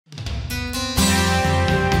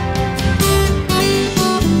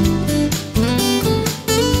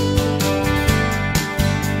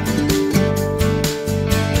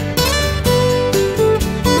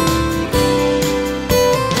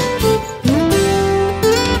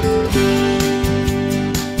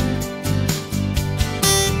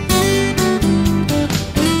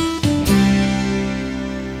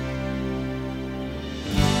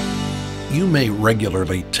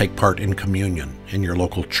regularly take part in communion in your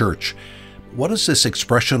local church. What does this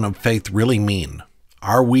expression of faith really mean?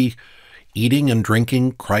 Are we eating and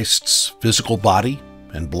drinking Christ's physical body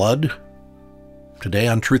and blood? Today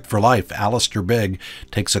on Truth for Life, Alistair Begg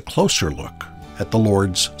takes a closer look at the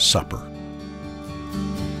Lord's Supper.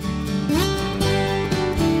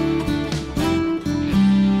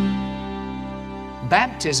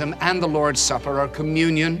 Baptism and the Lord's Supper, or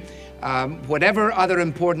communion, whatever other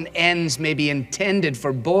important ends may be intended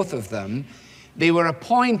for both of them, they were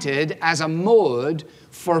appointed as a mode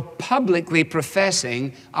for publicly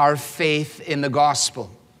professing our faith in the gospel.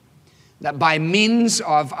 That by means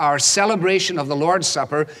of our celebration of the Lord's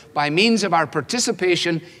Supper, by means of our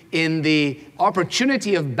participation in the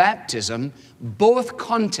opportunity of baptism, both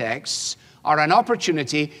contexts are an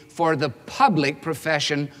opportunity for the public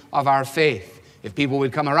profession of our faith. If people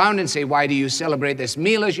would come around and say, why do you celebrate this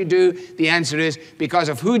meal as you do? The answer is because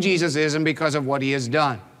of who Jesus is and because of what he has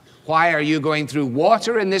done. Why are you going through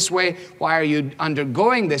water in this way? Why are you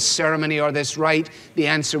undergoing this ceremony or this rite? The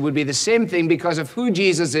answer would be the same thing, because of who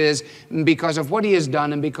Jesus is, and because of what he has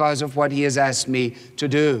done, and because of what he has asked me to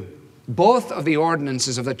do. Both of the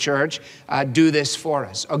ordinances of the church do this for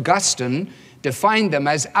us. Augustine defined them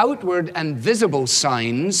as outward and visible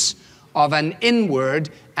signs of an inward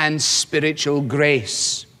and spiritual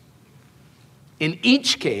grace. In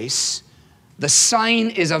each case, the sign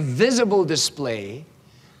is a visible display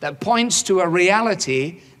that points to a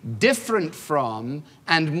reality different from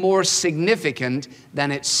and more significant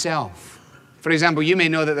than itself. For example, you may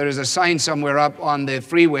know that there is a sign somewhere up on the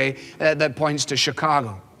freeway that points to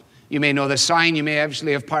Chicago. You may know the sign, you may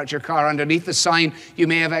actually have parked your car underneath the sign, you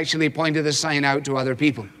may have actually pointed the sign out to other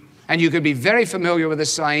people. And you could be very familiar with the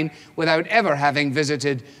sign without ever having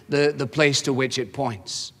visited the place to which it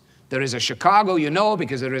points. There is a Chicago, you know,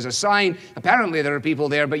 because there is a sign. Apparently there are people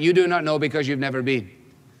there, but you do not know because you've never been.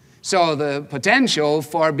 So the potential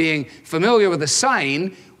for being familiar with the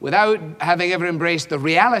sign without having ever embraced the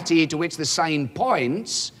reality to which the sign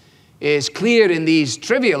points is clear in these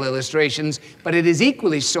trivial illustrations, but it is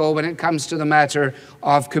equally so when it comes to the matter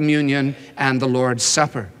of communion and the Lord's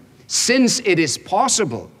Supper. Since it is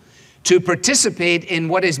possible to participate in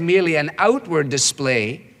what is merely an outward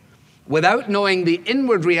display without knowing the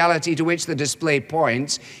inward reality to which the display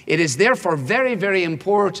points, it is therefore very, very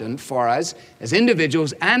important for us as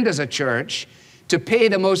individuals and as a church to pay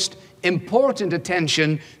the most important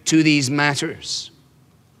attention to these matters.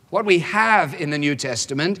 What we have in the New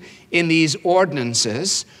Testament in these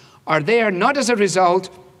ordinances are there not as a result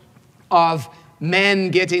of men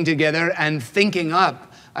getting together and thinking up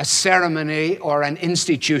a ceremony or an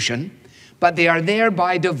institution, but they are there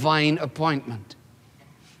by divine appointment.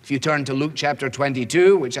 If you turn to Luke chapter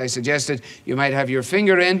 22, which I suggested you might have your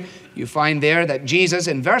finger in, you find there that Jesus,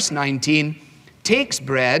 in verse 19, takes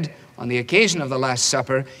bread on the occasion of the Last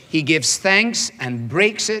Supper. He gives thanks and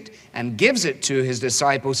breaks it and gives it to his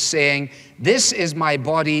disciples, saying, "This is my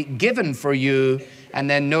body given for you." And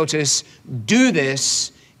then notice, "Do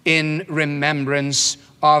this in remembrance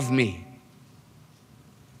of me."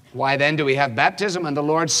 Why then do we have baptism and the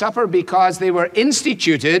Lord's Supper? Because they were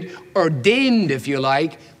instituted, ordained, if you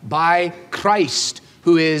like, by Christ,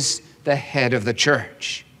 who is the head of the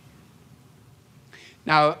church.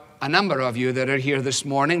 Now, a number of you that are here this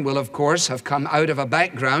morning will, of course, have come out of a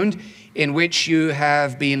background in which you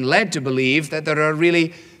have been led to believe that there are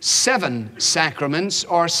really 7 sacraments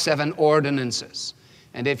or 7 ordinances.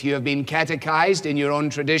 And if you have been catechized in your own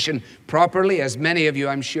tradition properly, as many of you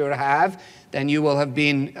I'm sure have, then you will have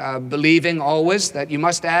been believing always that you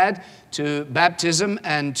must add to baptism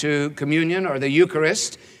and to communion or the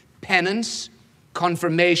Eucharist, penance,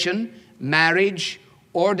 confirmation, marriage,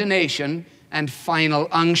 ordination, and final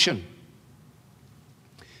unction.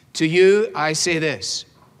 To you, I say this: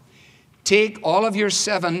 take all of your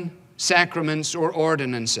 7 sacraments or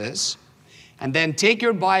ordinances, and then take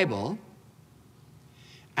your Bible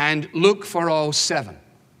and look for all 7.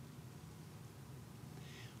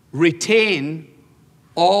 Retain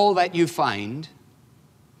all that you find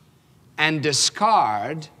and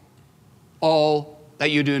discard all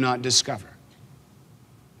that you do not discover.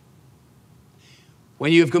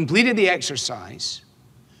 When you have completed the exercise,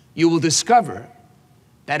 you will discover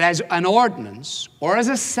that as an ordinance, or as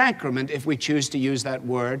a sacrament, if we choose to use that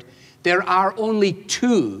word, there are only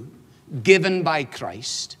 2 given by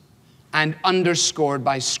Christ and underscored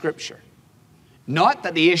by Scripture. Not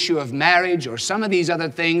that the issue of marriage or some of these other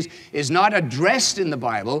things is not addressed in the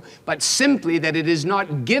Bible, but simply that it is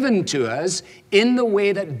not given to us in the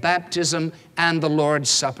way that baptism and the Lord's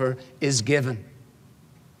Supper is given.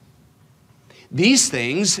 These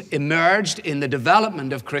things emerged in the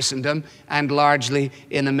development of Christendom and largely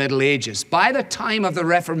in the Middle Ages. By the time of the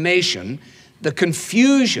Reformation, the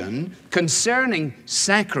confusion concerning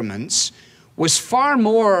sacraments was far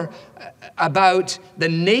more about the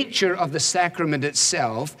nature of the sacrament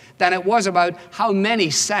itself than it was about how many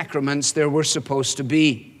sacraments there were supposed to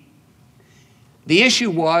be. The issue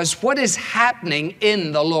was, what is happening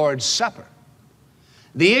in the Lord's Supper?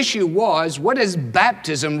 The issue was, what does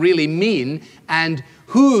baptism really mean, and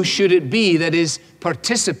who should it be that is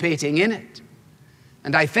participating in it?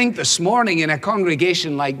 And I think this morning in a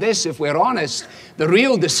congregation like this, if we're honest, the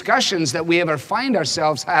real discussions that we ever find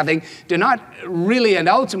ourselves having do not really and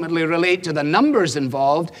ultimately relate to the numbers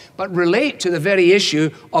involved, but relate to the very issue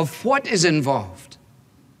of what is involved.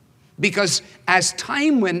 Because as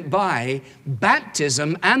time went by,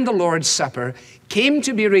 baptism and the Lord's Supper came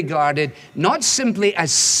to be regarded not simply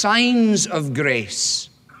as signs of grace,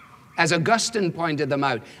 as Augustine pointed them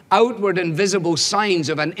out, outward and visible signs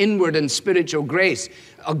of an inward and spiritual grace.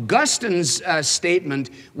 Augustine's statement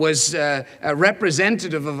was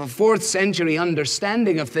representative of a 4th century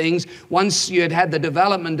understanding of things once you had the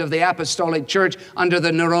development of the apostolic church under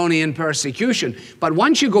the Neronian persecution. But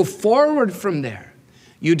once you go forward from there,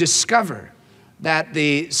 you discover that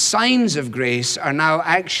the signs of grace are now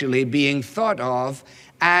actually being thought of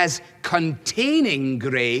as containing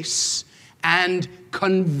grace and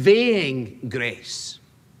conveying grace.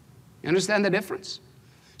 You understand the difference?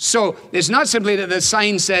 So it's not simply that the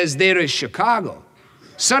sign says there is Chicago.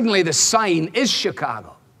 Suddenly the sign is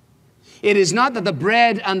Chicago. It is not that the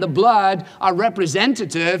bread and the blood are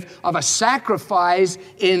representative of a sacrifice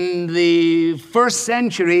in the 1st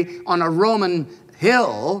century on a Roman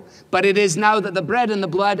hill, but it is now that the bread and the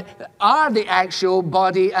blood are the actual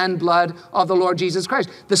body and blood of the Lord Jesus Christ.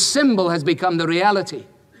 The symbol has become the reality.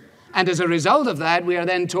 And as a result of that, we are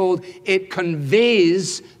then told it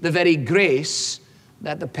conveys the very grace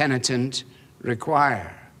that the penitent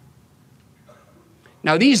require.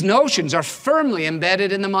 Now, these notions are firmly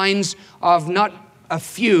embedded in the minds of not a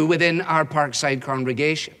few within our Parkside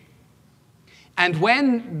congregation. And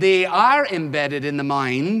when they are embedded in the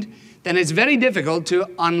mind, then it's very difficult to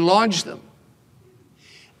unlodge them.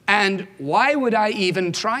 And why would I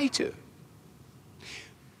even try to?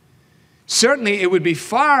 Certainly, it would be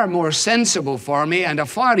far more sensible for me and a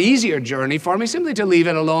far easier journey for me simply to leave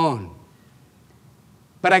it alone.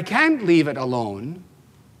 But I can't leave it alone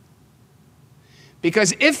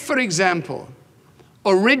because if, for example,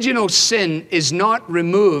 original sin is not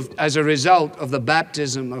removed as a result of the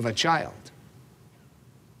baptism of a child,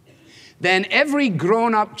 then every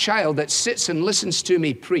grown-up child that sits and listens to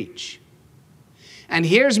me preach and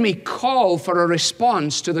hears me call for a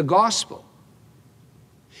response to the gospel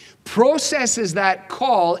processes that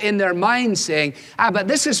call in their mind saying, but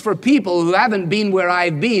this is for people who haven't been where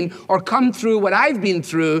I've been or come through what I've been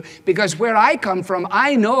through, because where I come from,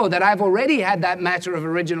 I know that I've already had that matter of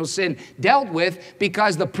original sin dealt with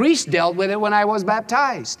because the priest dealt with it when I was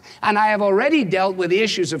baptized. And I have already dealt with the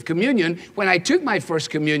issues of communion when I took my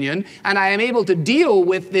first communion, and I am able to deal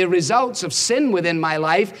with the results of sin within my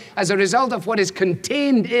life as a result of what is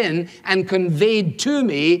contained in and conveyed to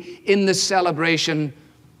me in the celebration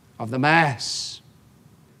of the Mass.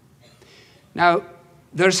 Now,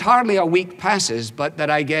 there's hardly a week passes but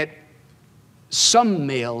that I get some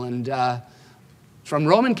mail from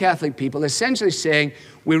Roman Catholic people essentially saying,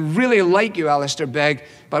 we really like you, Alistair Begg,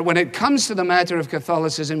 but when it comes to the matter of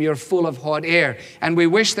Catholicism, you're full of hot air, and we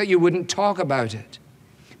wish that you wouldn't talk about it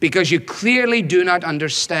because you clearly do not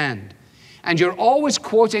understand. And you're always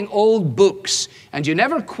quoting old books, and you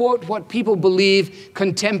never quote what people believe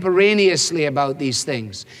contemporaneously about these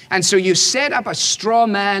things. And so you set up a straw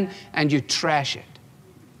man and you trash it.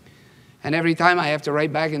 And every time I have to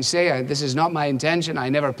write back and say, this is not my intention, I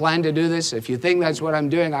never planned to do this. If you think that's what I'm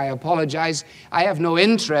doing, I apologize. I have no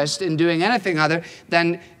interest in doing anything other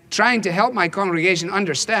than trying to help my congregation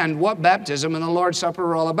understand what baptism and the Lord's Supper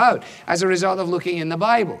are all about as a result of looking in the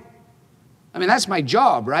Bible. I mean, that's my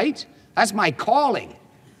job, right? That's my calling.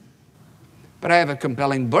 But I have a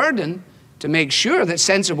compelling burden to make sure that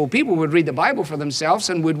sensible people would read the Bible for themselves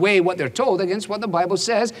and would weigh what they're told against what the Bible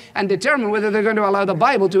says and determine whether they're going to allow the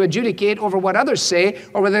Bible to adjudicate over what others say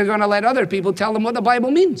or whether they're going to let other people tell them what the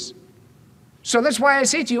Bible means. So that's why I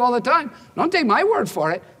say to you all the time, don't take my word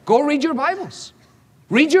for it. Go read your Bibles.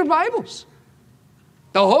 Read your Bibles.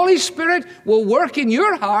 The Holy Spirit will work in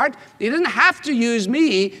your heart. He doesn't have to use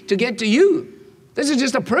me to get to you. This is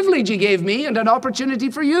just a privilege He gave me and an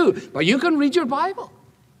opportunity for you. But you can read your Bible.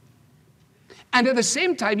 And at the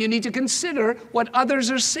same time, you need to consider what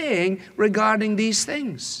others are saying regarding these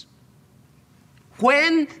things.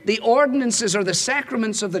 when the ordinances or the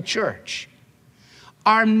sacraments of the church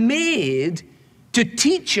are made to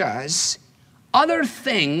teach us other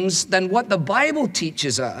things than what the Bible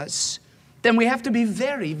teaches us, then we have to be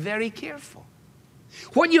very, very careful.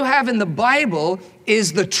 What you have in the Bible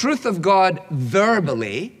is the truth of God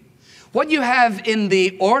verbally. What you have in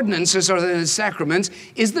the ordinances or the sacraments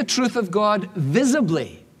is the truth of God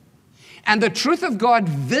visibly. And the truth of God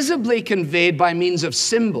visibly conveyed by means of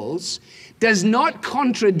symbols does not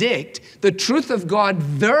contradict the truth of God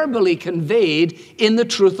verbally conveyed in the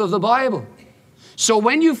truth of the Bible. So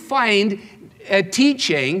when you find a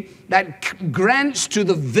teaching that grants to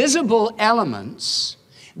the visible elements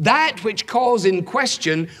that which calls in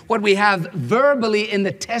question what we have verbally in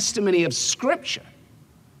the testimony of Scripture,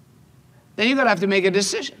 then you're going to have to make a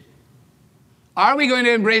decision. Are we going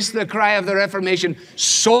to embrace the cry of the Reformation,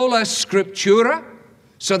 sola scriptura,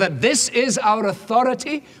 so that this is our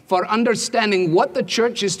authority for understanding what the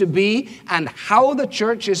church is to be and how the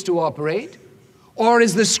church is to operate? Or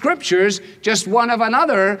is the Scriptures just one of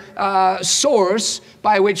another source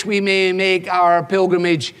by which we may make our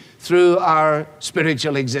pilgrimage through our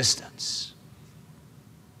spiritual existence?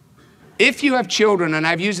 If you have children, and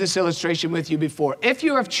I've used this illustration with you before, if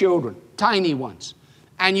you have children, tiny ones,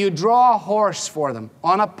 and you draw a horse for them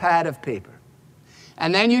on a pad of paper,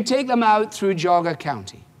 and then you take them out through Geauga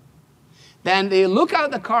County, then they look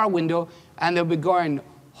out the car window and they'll be going,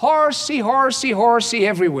 horsey, horsey, horsey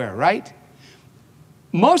everywhere, right?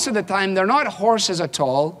 Most of the time, they're not horses at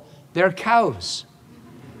all, they're cows.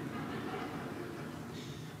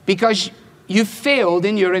 Because you failed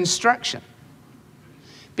in your instruction.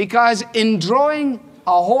 Because in drawing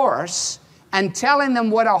a horse and telling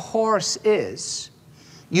them what a horse is,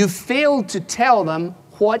 you failed to tell them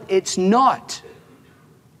what it's not.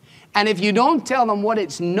 And if you don't tell them what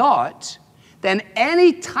it's not, then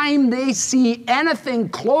any time they see anything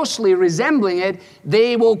closely resembling it,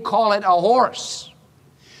 they will call it a horse.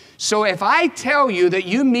 So if I tell you that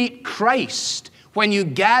you meet Christ when you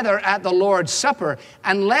gather at the Lord's Supper,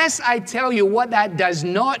 unless I tell you what that does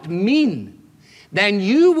not mean, then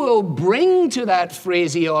you will bring to that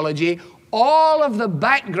phraseology all of the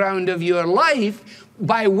background of your life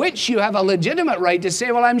by which you have a legitimate right to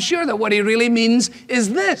say, well, I'm sure that what he really means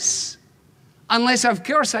is this. Unless, of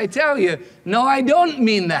course, I tell you, no, I don't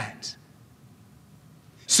mean that.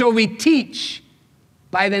 So we teach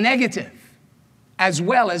by the negative as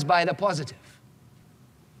well as by the positive.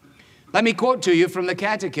 Let me quote to you from the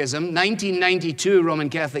Catechism, 1992 Roman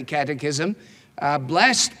Catholic Catechism,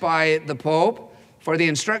 blessed by the Pope for the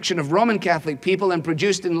instruction of Roman Catholic people and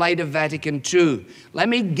produced in light of Vatican II. Let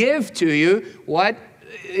me give to you what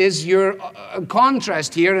is your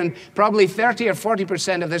contrast here, and probably 30 or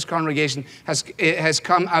 40% of this congregation has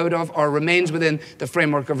come out of or remains within the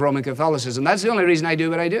framework of Roman Catholicism. That's the only reason I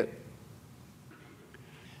do what I do.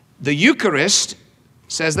 The Eucharist,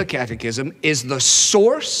 says the Catechism, is the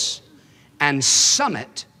source and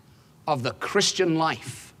summit of the Christian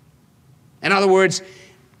life. In other words,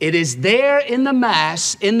 it is there in the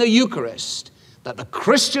Mass, in the Eucharist, that the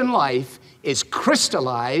Christian life is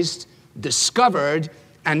crystallized, discovered,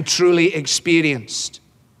 and truly experienced.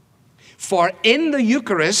 For in the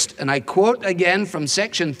Eucharist, and I quote again from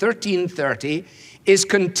section 1330, is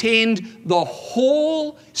contained the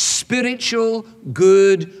whole spiritual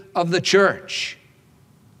good of the church.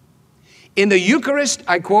 In the Eucharist,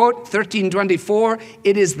 I quote 1324,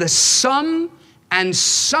 it is the sum and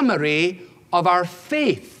summary of our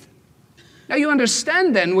faith. Now you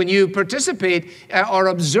understand then, when you participate or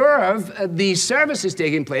observe these services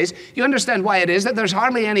taking place, you understand why it is that there's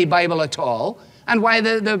hardly any Bible at all, and why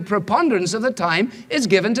the preponderance of the time is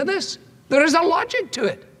given to this. There is a logic to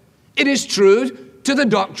it. It is true to the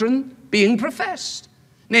doctrine being professed,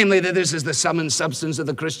 namely that this is the sum and substance of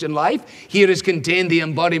the Christian life. Here is contained the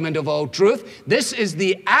embodiment of all truth. This is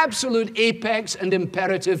the absolute apex and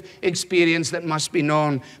imperative experience that must be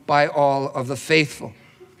known by all of the faithful.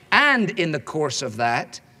 And in the course of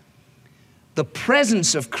that, the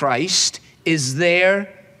presence of Christ is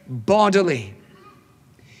there bodily.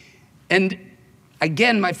 And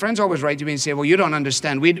again, my friends always write to me and say, well, you don't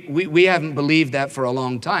understand. We haven't believed that for a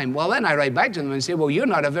long time. Well, then I write back to them and say, well, you're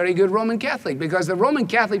not a very good Roman Catholic, because the Roman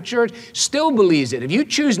Catholic Church still believes it. If you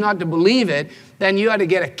choose not to believe it, then you ought to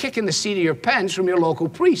get a kick in the seat of your pants from your local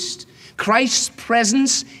priest. Christ's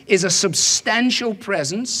presence is a substantial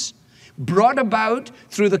presence brought about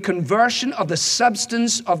through the conversion of the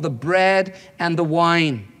substance of the bread and the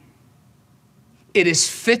wine. It is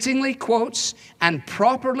fittingly, quotes, and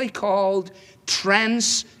properly called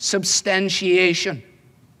transubstantiation.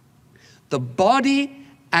 The body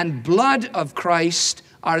and blood of Christ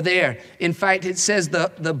are there. In fact, it says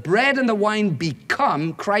the bread and the wine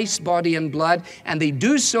become Christ's body and blood, and they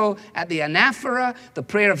do so at the anaphora, the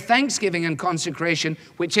prayer of thanksgiving and consecration,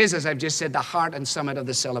 which is, as I've just said, the heart and summit of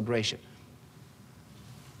the celebration.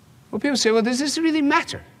 Well, people say, well, does this really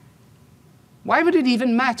matter? Why would it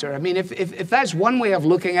even matter? I mean, if that's one way of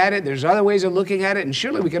looking at it, there's other ways of looking at it, and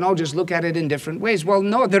surely we can all just look at it in different ways. Well,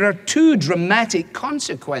 no, there are two dramatic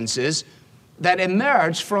consequences that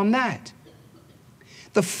emerge from that.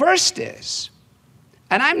 The first is,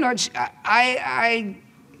 and I'm not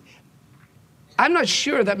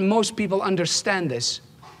sure that most people understand this,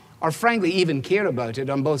 or frankly even care about it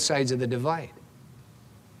on both sides of the divide.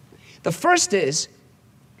 The first is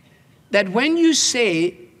that when you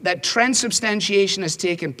say that transubstantiation has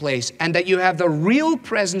taken place and that you have the real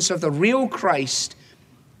presence of the real Christ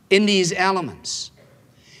in these elements,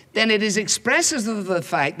 then it is expressive of the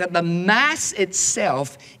fact that the Mass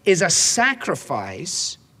itself is a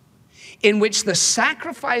sacrifice in which the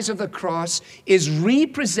sacrifice of the cross is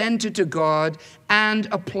represented to God and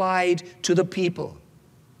applied to the people.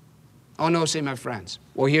 Oh no, say my friends.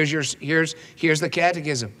 Well, here's the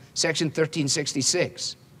Catechism, section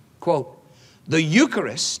 1366. Quote, the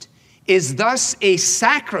Eucharist is thus a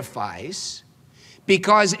sacrifice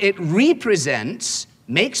because it represents,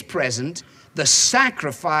 makes present, the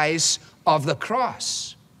sacrifice of the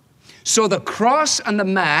cross. So the cross and the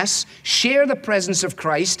Mass share the presence of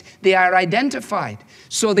Christ. They are identified.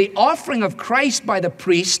 So the offering of Christ by the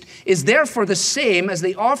priest is therefore the same as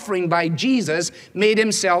the offering by Jesus made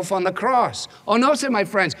himself on the cross. Oh no, say my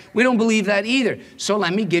friends, we don't believe that either. So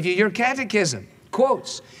let me give you your catechism.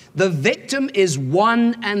 Quotes, the victim is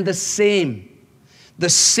one and the same. The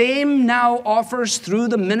same now offers through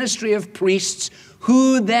the ministry of priests,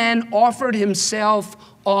 who then offered himself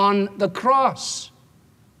on the cross.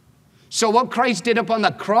 So what Christ did upon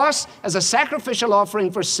the cross as a sacrificial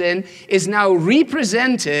offering for sin is now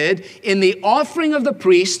represented in the offering of the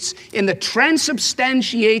priests in the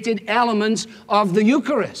transubstantiated elements of the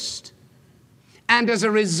Eucharist. And as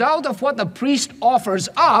a result of what the priest offers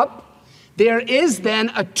up, there is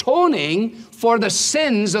then atoning for the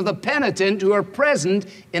sins of the penitent who are present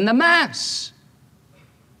in the Mass.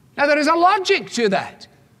 Now, there is a logic to that,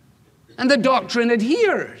 and the doctrine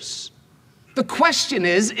adheres. The question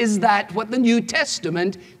is that what the New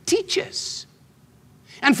Testament teaches?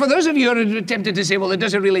 And for those of you who are tempted to say, well, it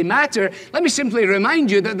doesn't really matter, let me simply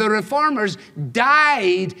remind you that the Reformers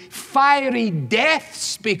died fiery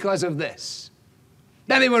deaths because of this.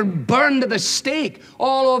 That they were burned at the stake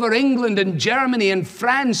all over England and Germany and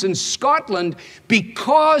France and Scotland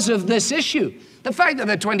because of this issue. The fact that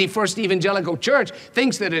the 21st Evangelical Church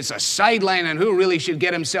thinks that it's a sideline and who really should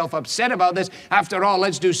get himself upset about this, after all,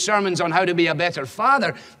 let's do sermons on how to be a better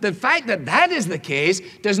father. The fact that that is the case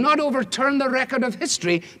does not overturn the record of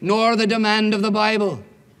history nor the demand of the Bible.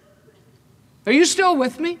 Are you still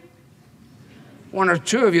with me? One or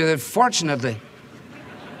two of you that fortunately.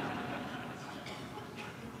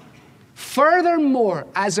 Furthermore,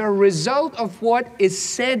 as a result of what is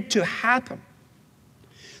said to happen,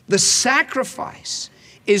 the sacrifice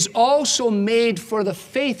is also made for the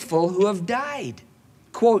faithful who have died.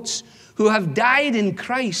 Quotes, who have died in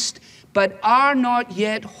Christ, but are not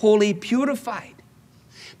yet wholly purified.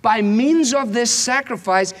 By means of this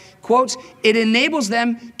sacrifice, quotes, it enables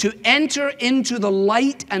them to enter into the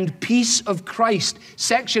light and peace of Christ.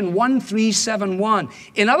 Section 1371.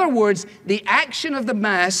 In other words, the action of the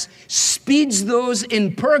Mass speeds those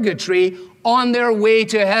in purgatory on their way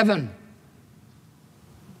to heaven.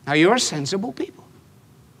 Now, you're sensible people.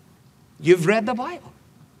 You've read the Bible.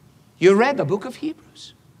 You read the book of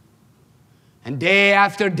Hebrews. And day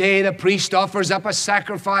after day, the priest offers up a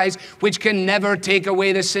sacrifice which can never take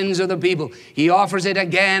away the sins of the people. He offers it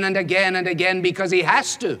again and again and again because he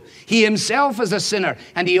has to. He himself is a sinner,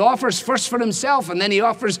 and he offers first for himself, and then he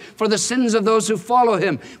offers for the sins of those who follow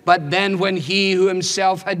him. But then when he who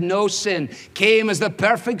himself had no sin came as the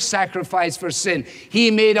perfect sacrifice for sin,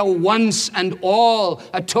 he made a once and all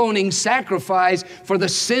atoning sacrifice for the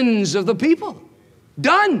sins of the people.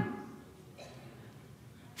 Done.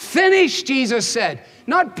 Finished, Jesus said.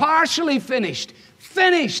 Not partially finished.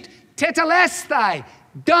 Finished. Tetelestai.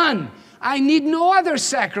 Done. I need no other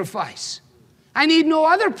sacrifice. I need no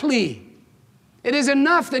other plea. It is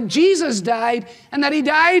enough that Jesus died and that he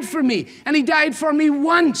died for me. And he died for me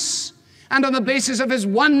once. And on the basis of his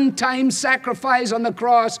one-time sacrifice on the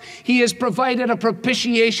cross, he has provided a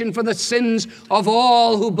propitiation for the sins of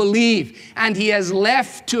all who believe. And he has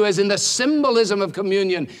left to us in the symbolism of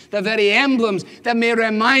communion the very emblems that may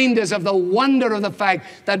remind us of the wonder of the fact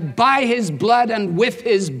that by his blood and with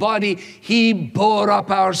his body, he bore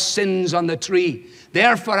up our sins on the tree.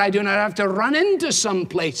 Therefore, I do not have to run into some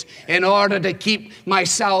place in order to keep my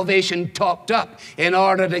salvation topped up, in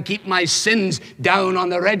order to keep my sins down on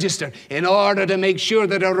the register, in order to make sure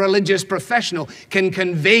that a religious professional can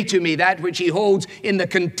convey to me that which he holds in the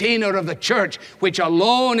container of the church, which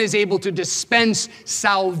alone is able to dispense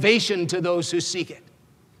salvation to those who seek it.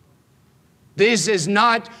 This is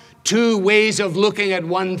not two ways of looking at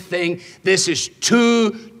one thing. This is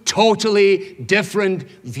two totally different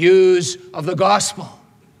views of the gospel.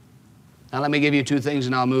 Now let me give you two things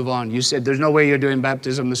and I'll move on. You said there's no way you're doing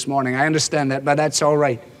baptism this morning. I understand that, but that's all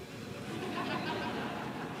right.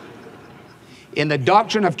 In the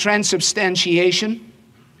doctrine of transubstantiation,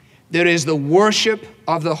 there is the worship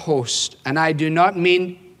of the host. And I do not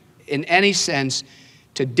mean in any sense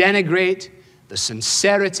to denigrate the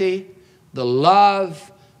sincerity, the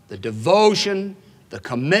love, the devotion, the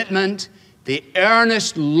commitment, the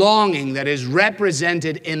earnest longing that is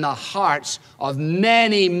represented in the hearts of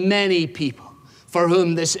many, many people for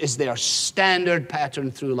whom this is their standard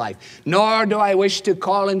pattern through life. Nor do I wish to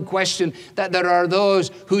call in question that there are those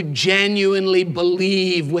who genuinely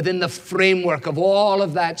believe within the framework of all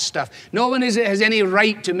of that stuff. No one has any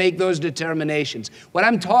right to make those determinations. What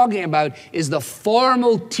I'm talking about is the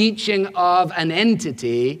formal teaching of an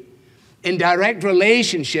entity in direct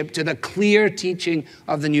relationship to the clear teaching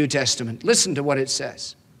of the New Testament. Listen to what it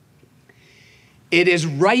says. It is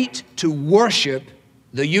right to worship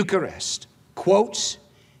the Eucharist, quotes,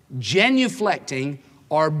 genuflecting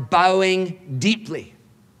or bowing deeply.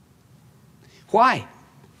 Why?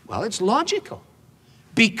 Well, it's logical.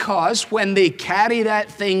 Because when they carry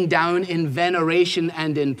that thing down in veneration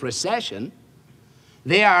and in procession,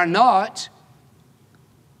 they are not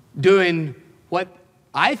doing what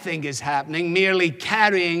I think is happening, merely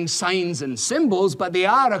carrying signs and symbols, but they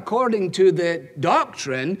are, according to the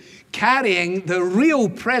doctrine, carrying the real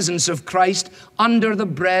presence of Christ under the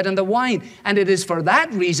bread and the wine. And it is for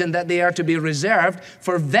that reason that they are to be reserved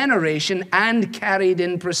for veneration and carried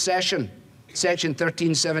in procession. Section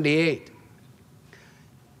 1378.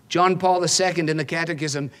 John Paul II in the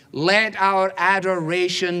Catechism, let our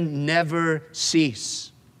adoration never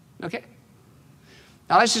cease. Okay?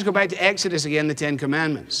 Now let's just go back to Exodus again, the Ten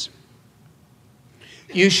Commandments.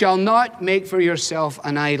 You shall not make for yourself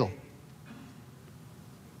an idol.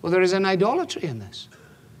 Well, there is an idolatry in this.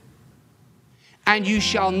 And you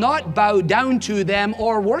shall not bow down to them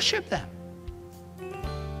or worship them.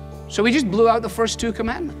 So we just blew out the first two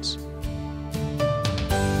commandments.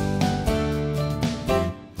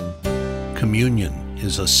 Communion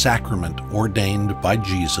is a sacrament ordained by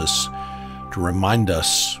Jesus to remind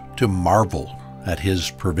us to marvel at his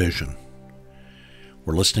provision.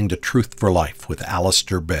 We're listening to Truth for Life with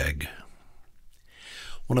Alistair Begg.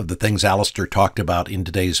 One of the things Alistair talked about in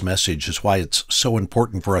today's message is why it's so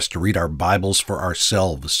important for us to read our Bibles for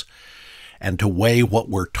ourselves and to weigh what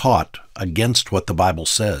we're taught against what the Bible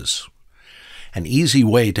says. An easy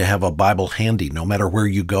way to have a Bible handy, no matter where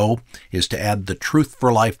you go, is to add the Truth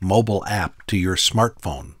for Life mobile app to your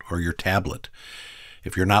smartphone or your tablet.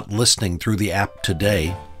 If you're not listening through the app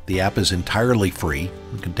today, the app is entirely free.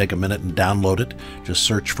 You can take a minute and download it. Just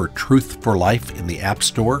search for Truth for Life in the App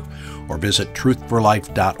Store or visit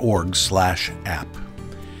truthforlife.org/app.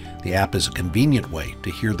 The app is a convenient way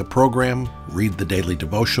to hear the program, read the daily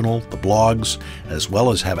devotional, the blogs, as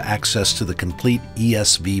well as have access to the complete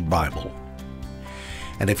ESV Bible.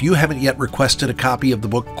 And if you haven't yet requested a copy of the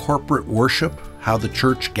book Corporate Worship, How the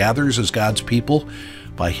Church Gathers as God's People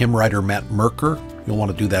by hymn writer Matt Merker, you'll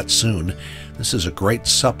want to do that soon. This is a great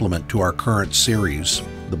supplement to our current series.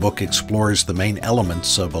 The book explores the main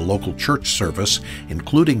elements of a local church service,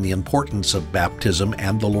 including the importance of baptism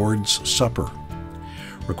and the Lord's Supper.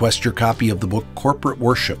 Request your copy of the book Corporate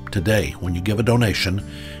Worship today when you give a donation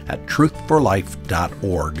at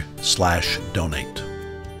truthforlife.org/donate.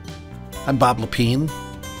 I'm Bob Lepine.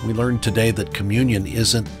 We learned today that communion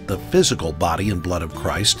isn't the physical body and blood of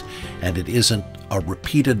Christ, and it isn't a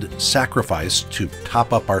repeated sacrifice to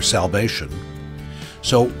top up our salvation.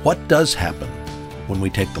 So what does happen when we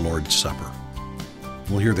take the Lord's Supper?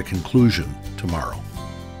 We'll hear the conclusion tomorrow.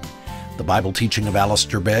 The Bible teaching of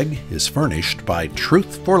Alistair Begg is furnished by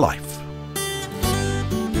Truth for Life,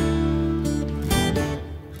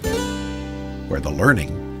 where the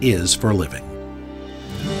learning is for living.